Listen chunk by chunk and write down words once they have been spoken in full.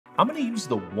I'm gonna use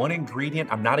the one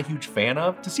ingredient I'm not a huge fan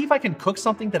of to see if I can cook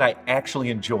something that I actually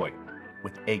enjoy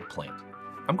with eggplant.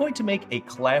 I'm going to make a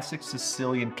classic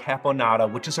Sicilian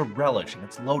caponata, which is a relish, and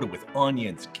it's loaded with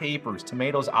onions, capers,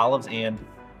 tomatoes, olives, and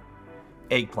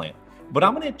eggplant. But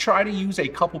I'm gonna try to use a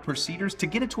couple procedures to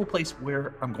get it to a place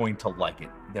where I'm going to like it.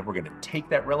 Then we're gonna take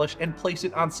that relish and place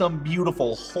it on some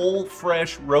beautiful, whole,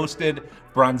 fresh, roasted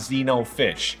Branzino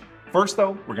fish. First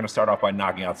though, we're gonna start off by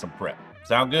knocking out some prep.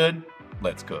 Sound good?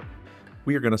 Let's cook.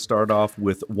 We are going to start off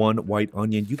with one white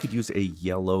onion. You could use a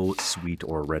yellow, sweet,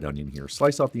 or red onion here.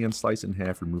 Slice off the end, slice in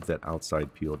half, remove that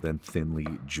outside peel, then thinly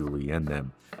julienne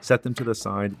them. Set them to the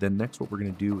side. Then next what we're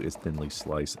going to do is thinly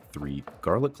slice 3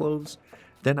 garlic cloves.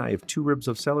 Then I have 2 ribs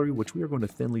of celery, which we are going to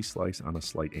thinly slice on a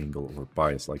slight angle or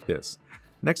bias like this.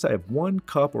 Next, I have 1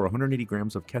 cup or 180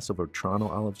 grams of queso Vertrano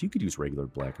olives. You could use regular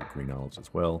black or green olives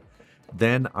as well.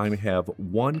 Then I have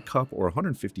 1 cup or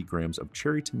 150 grams of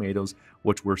cherry tomatoes,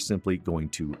 which we're simply going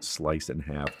to slice in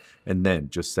half, and then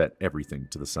just set everything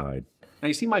to the side. Now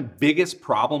you see my biggest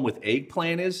problem with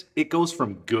eggplant is it goes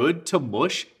from good to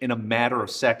mush in a matter of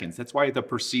seconds. That's why the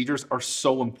procedures are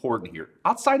so important here.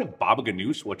 Outside of baba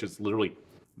ganoush, which is literally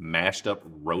mashed up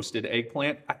roasted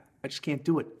eggplant, I just can't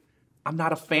do it. I'm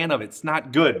not a fan of it. It's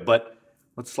not good, but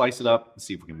let's slice it up and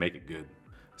see if we can make it good.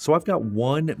 So I've got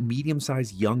 1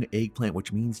 medium-sized young eggplant,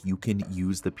 which means you can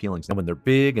use the peelings. Now when they're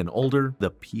big and older, the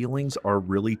peelings are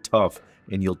really tough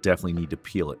and you'll definitely need to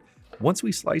peel it. Once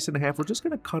we slice in half, we're just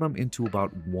gonna cut them into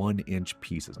about 1-inch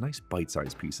pieces, nice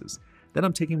bite-sized pieces. Then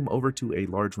I'm taking them over to a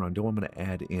large rondeau. I'm gonna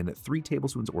add in 3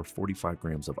 tablespoons or 45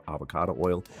 grams of avocado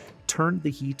oil. Turn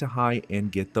the heat to high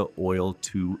and get the oil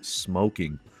to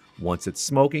smoking. Once it's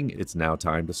smoking, it's now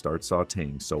time to start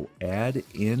sauteing. So add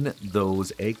in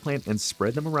those eggplant and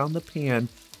spread them around the pan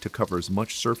to cover as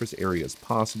much surface area as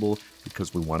possible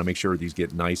because we want to make sure these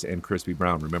get nice and crispy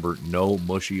brown. Remember, no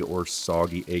mushy or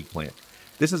soggy eggplant.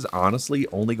 This is honestly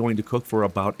only going to cook for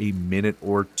about a minute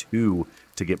or 2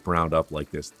 to get browned up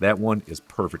like this. That one is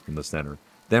perfect in the center.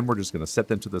 Then we're just going to set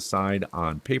them to the side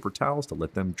on paper towels to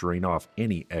let them drain off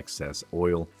any excess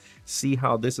oil. See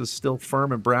how this is still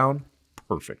firm and brown?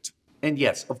 Perfect. And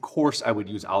yes, of course I would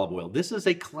use olive oil. This is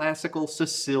a classical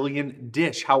Sicilian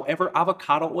dish. However,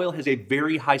 avocado oil has a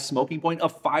very high smoking point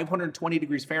of 520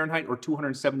 degrees Fahrenheit or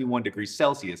 271 degrees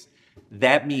Celsius.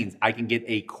 That means I can get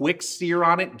a quick sear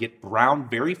on it, get brown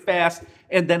very fast,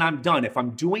 and then I'm done. If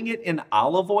I'm doing it in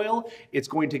olive oil, it's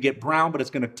going to get brown, but it's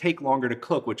going to take longer to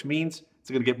cook, which means it's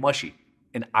going to get mushy,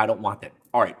 and I don't want that.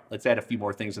 All right, let's add a few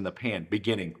more things in the pan,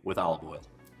 beginning with olive oil.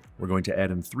 We're going to add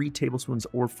in 3 tablespoons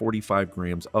or 45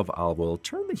 grams of olive oil.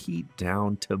 Turn the heat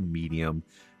down to medium.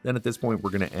 Then at this point, we're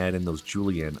going to add in those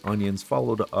julienne onions,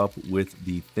 followed up with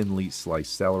the thinly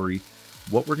sliced celery.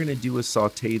 What we're going to do is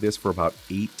saute this for about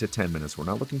 8 to 10 minutes. We're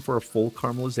not looking for a full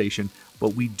caramelization,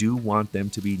 but we do want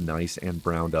them to be nice and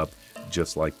browned up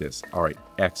just like this. All right,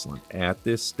 excellent. At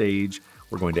this stage,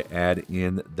 we're going to add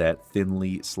in that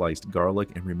thinly sliced garlic.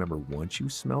 And remember, once you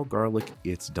smell garlic,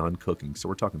 it's done cooking. So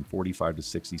we're talking 45 to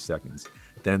 60 seconds.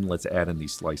 Then let's add in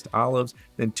these sliced olives,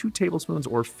 then 2 tablespoons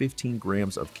or 15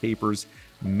 grams of capers.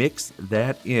 Mix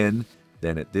that in.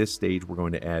 Then at this stage, we're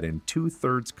going to add in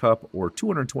 2/3 cup or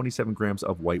 227 grams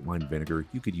of white wine vinegar.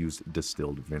 You could use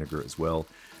distilled vinegar as well.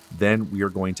 Then we are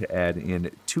going to add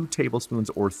in 2 tablespoons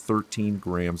or 13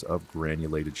 grams of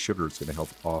granulated sugar. It's going to help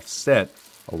offset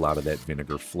a lot of that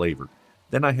vinegar flavor.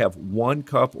 Then I have 1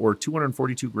 cup or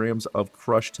 242 grams of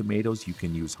crushed tomatoes. You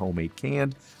can use homemade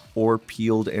canned or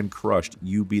peeled and crushed.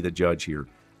 You be the judge here.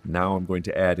 Now I'm going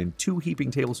to add in 2 heaping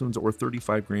tablespoons or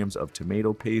 35 grams of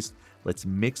tomato paste. Let's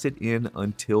mix it in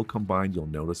until combined. You'll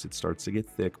notice it starts to get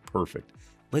thick. Perfect.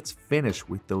 Let's finish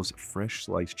with those fresh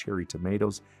sliced cherry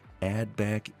tomatoes. Add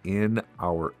back in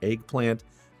our eggplant.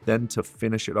 Then to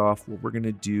finish it off, what we're going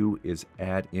to do is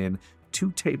add in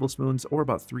 2 tablespoons or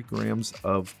about 3 grams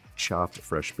of chopped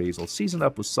fresh basil. Season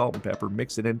up with salt and pepper,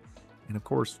 mix it in, and of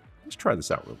course, let's try this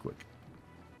out real quick.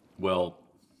 Well,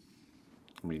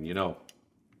 I mean, you know,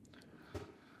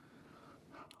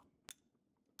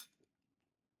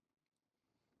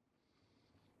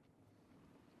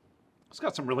 it's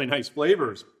got some really nice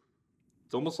flavors.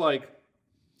 It's almost like,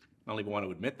 I don't even want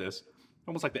to admit this,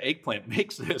 almost like the eggplant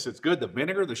makes this. It's good. The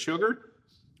vinegar, the sugar,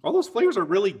 all those flavors are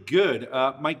really good.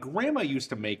 My grandma used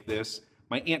to make this.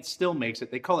 My aunt still makes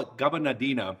it. They call it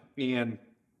gabanadina, and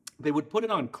they would put it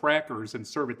on crackers and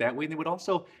serve it that way. And they would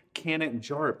also can it and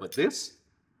jar it. But this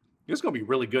is going to be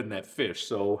really good in that fish.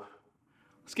 So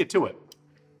let's get to it.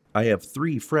 I have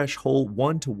 3 fresh whole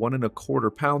 1 to 1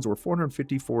 1/4 pounds or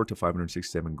 454 to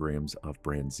 567 grams of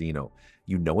Branzino.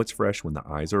 You know it's fresh when the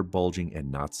eyes are bulging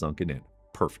and not sunken in.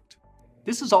 Perfect.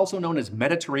 This is also known as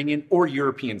Mediterranean or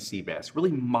European sea bass.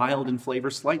 Really mild in flavor,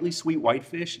 slightly sweet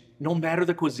whitefish. No matter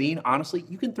the cuisine, honestly,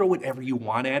 you can throw whatever you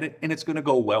want at it and it's gonna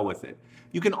go well with it.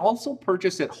 You can also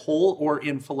purchase it whole or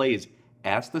in fillets.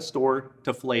 Ask the store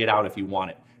to fillet it out if you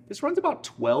want it. This runs about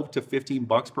 12 to 15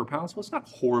 bucks per pound, so it's not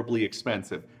horribly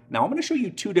expensive. Now I'm gonna show you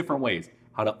two different ways,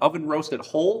 how to oven roast it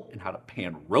whole and how to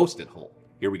pan roast it whole.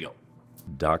 Here we go.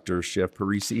 Dr. Chef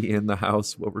Parisi in the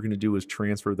house. What we're going to do is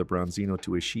transfer the Branzino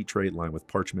to a sheet tray lined with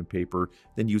parchment paper.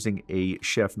 Then using a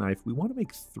chef knife, we want to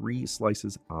make 3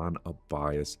 slices on a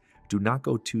bias. Do not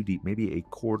go too deep, maybe a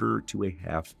 1/4 to a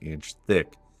 1/2 inch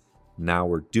thick. Now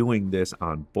we're doing this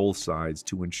on both sides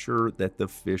to ensure that the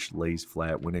fish lays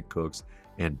flat when it cooks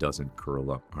and doesn't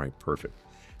curl up. All right, perfect.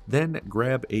 Then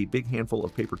grab a big handful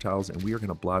of paper towels and we are going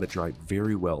to blot it dry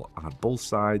very well on both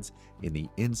sides in the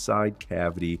inside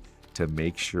cavity to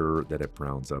make sure that it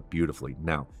browns up beautifully.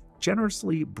 Now,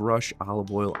 generously brush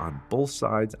olive oil on both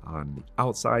sides, on the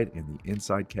outside and the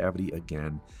inside cavity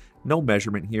again. No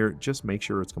measurement here, just make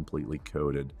sure it's completely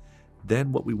coated.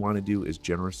 Then what we want to do is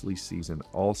generously season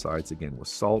all sides again with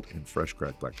salt and fresh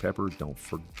cracked black pepper. Don't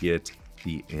forget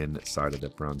the inside of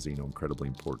that Branzino, incredibly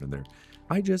important in there.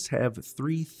 I just have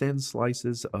 3 thin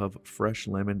slices of fresh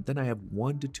lemon. Then I have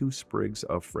 1 to 2 sprigs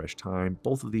of fresh thyme.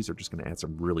 Both of these are just going to add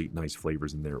some really nice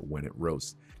flavors in there when it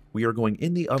roasts. We are going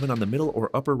in the oven on the middle or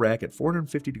upper rack at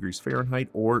 450 degrees Fahrenheit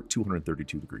or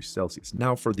 232 degrees Celsius.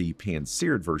 Now for the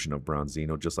pan-seared version of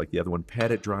Branzino, just like the other one,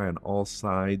 pat it dry on all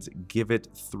sides. Give it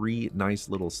 3 nice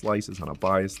little slices on a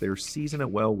bias there. Season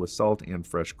it well with salt and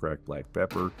fresh cracked black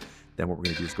pepper. Then what we're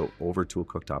going to do is go over to a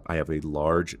cooktop. I have a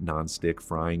large nonstick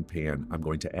frying pan. I'm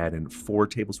going to add in 4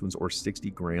 tablespoons or 60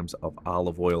 grams of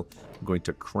olive oil. I'm going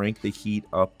to crank the heat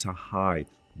up to high.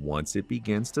 Once it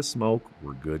begins to smoke,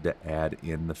 we're good to add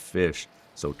in the fish.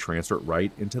 So transfer it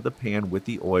right into the pan with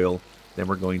the oil. Then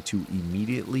we're going to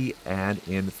immediately add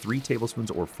in 3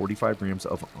 tablespoons or 45 grams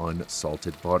of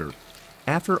unsalted butter.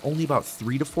 After only about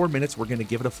 3 to 4 minutes, we're going to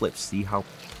give it a flip. See how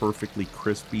perfectly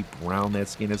crispy brown that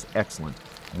skin is? Excellent.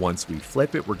 Once we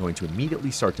flip it, we're going to immediately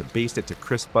start to baste it to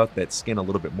crisp up that skin a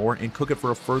little bit more and cook it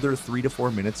for a further 3 to 4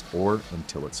 minutes or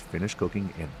until it's finished cooking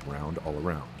and browned all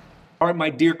around. All right, my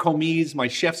dear commis, my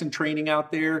chefs in training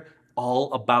out there,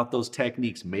 all about those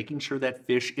techniques, making sure that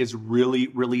fish is really,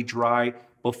 really dry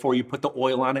before you put the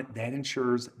oil on it. That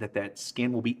ensures that that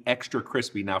skin will be extra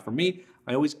crispy. Now for me,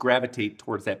 I always gravitate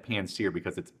towards that pan sear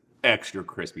because it's extra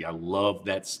crispy. I love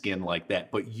that skin like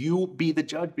that. But you be the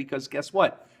judge because guess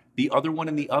what? The other one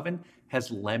in the oven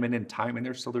has lemon and thyme in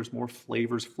there, so there's more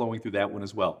flavors flowing through that one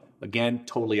as well. Again,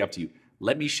 totally up to you.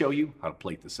 Let me show you how to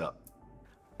plate this up.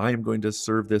 I am going to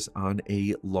serve this on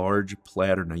a large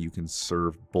platter. Now you can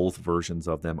serve both versions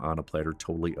of them on a platter,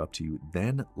 totally up to you.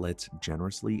 Then let's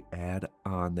generously add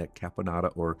on that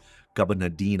caponata or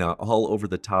gabanadina all over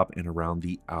the top and around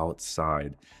the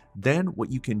outside. Then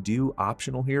what you can do,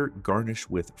 optional here, garnish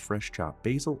with fresh chopped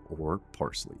basil or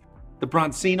parsley. The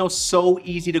Branzino, so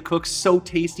easy to cook, so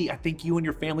tasty. I think you and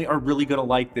your family are really gonna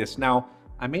like this. Now,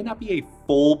 I may not be a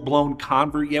full-blown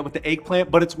convert yet with the eggplant,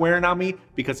 but it's wearing on me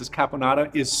because this caponata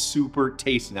is super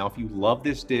tasty. Now, if you love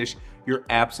this dish, you're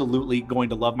absolutely going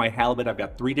to love my halibut. I've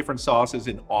got 3 different sauces,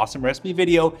 an awesome recipe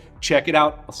video. Check it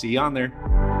out. I'll see you on there.